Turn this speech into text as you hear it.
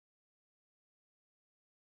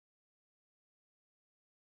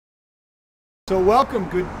So welcome,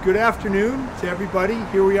 good afternoon to everybody.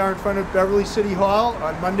 Here we are in front of Beverly City Hall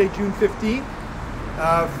on Monday, June 15th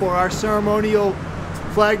for our ceremonial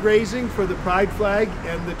flag raising for the Pride flag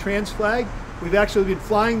and the trans flag. We've actually been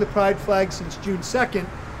flying the Pride flag since June 2nd,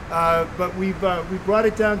 but we brought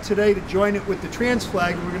it down today to join it with the trans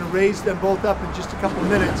flag, and we're going to raise them both up in just a couple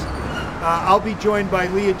minutes. I'll be joined by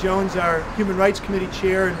Leah Jones, our Human Rights Committee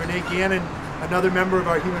Chair, and Renee Gannon, another member of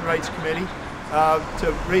our Human Rights Committee,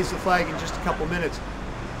 to raise the flag in just a couple minutes.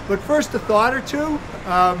 But first, a thought or two.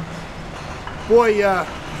 I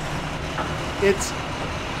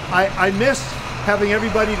miss having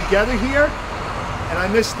everybody together here, and I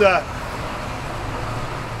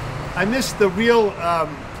miss the real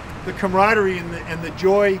the camaraderie and the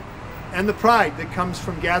joy and the pride that comes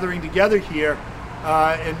from gathering together here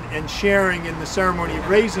and sharing in the ceremony of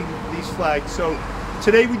raising these flags. So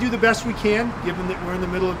today we do the best we can, given that we're in the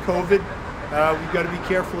middle of COVID. We've got to be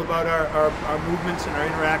careful about our movements and our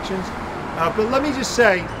interactions. But let me just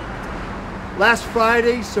say, last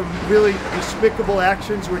Friday, some really despicable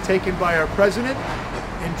actions were taken by our president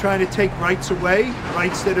in trying to take rights away,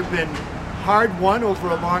 rights that have been hard-won over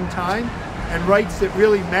a long time, and rights that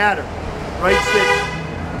really matter, rights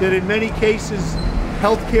that in many cases,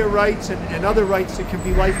 healthcare rights and other rights that can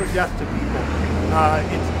be life or death to people.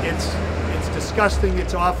 It's disgusting,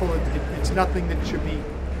 it's awful, it's nothing that should be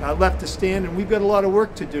left to stand, and we've got a lot of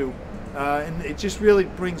work to do, and it just really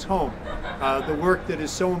brings home the work that is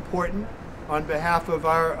so important on behalf of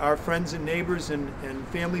our friends and neighbors and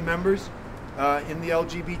family members in the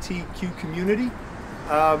LGBTQ community.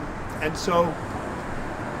 And so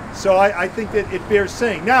I think that it bears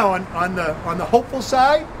saying. Now, on the hopeful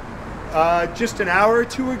side, just an hour or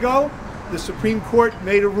two ago, the Supreme Court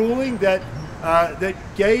made a ruling that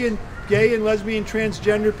gay and lesbian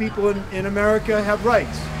transgender people in America have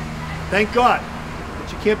rights. Thank God.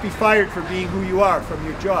 But you can't be fired for being who you are from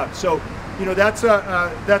your job. So, you know, that's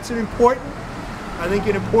an important, I think,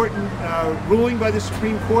 an important ruling by the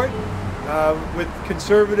Supreme Court, with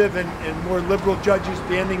conservative and more liberal judges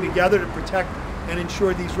banding together to protect and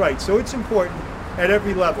ensure these rights. So it's important at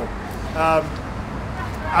every level.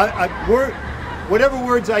 Whatever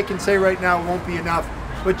words I can say right now won't be enough,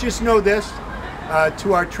 but just know this,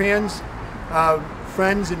 to our trans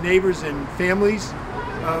friends and neighbors and families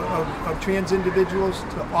of trans individuals,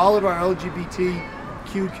 to all of our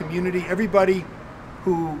LGBTQ community, everybody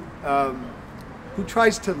who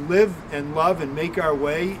tries to live and love and make our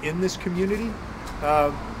way in this community.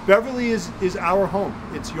 Beverly is our home.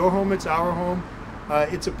 It's your home, it's our home.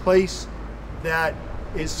 It's a place that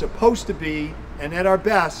is supposed to be, and at our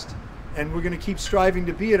best, and we're going to keep striving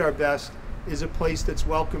to be at our best, is a place that's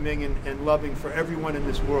welcoming and loving for everyone in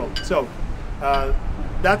this world. So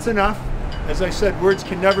that's enough. As I said, words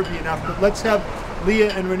can never be enough, but let's have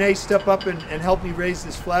Leah and Renee step up and help me raise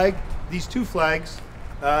this flag, these two flags,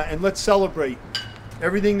 and let's celebrate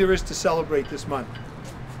everything there is to celebrate this month.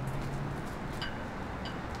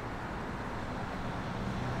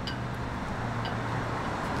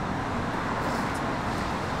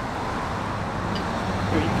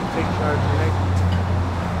 Here, you can take charge, Renee.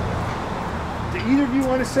 Do either of you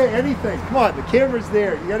want to say anything? Come on, the camera's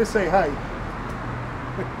there. You got to say hi.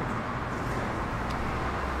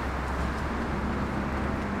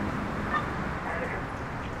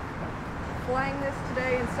 Flying this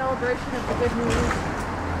today in celebration of the good news,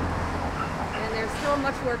 and there's still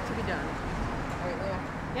much work to be done. Right, Leah?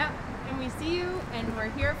 Yeah, and we see you, and we're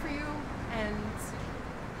here for you, and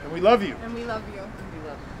we love you. And we love you. We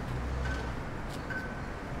love you.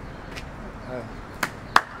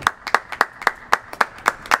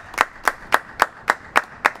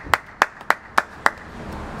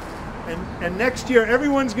 And next year,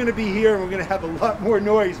 everyone's going to be here, and we're going to have a lot more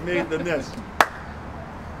noise made than this.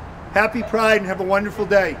 Happy Pride and have a wonderful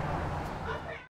day.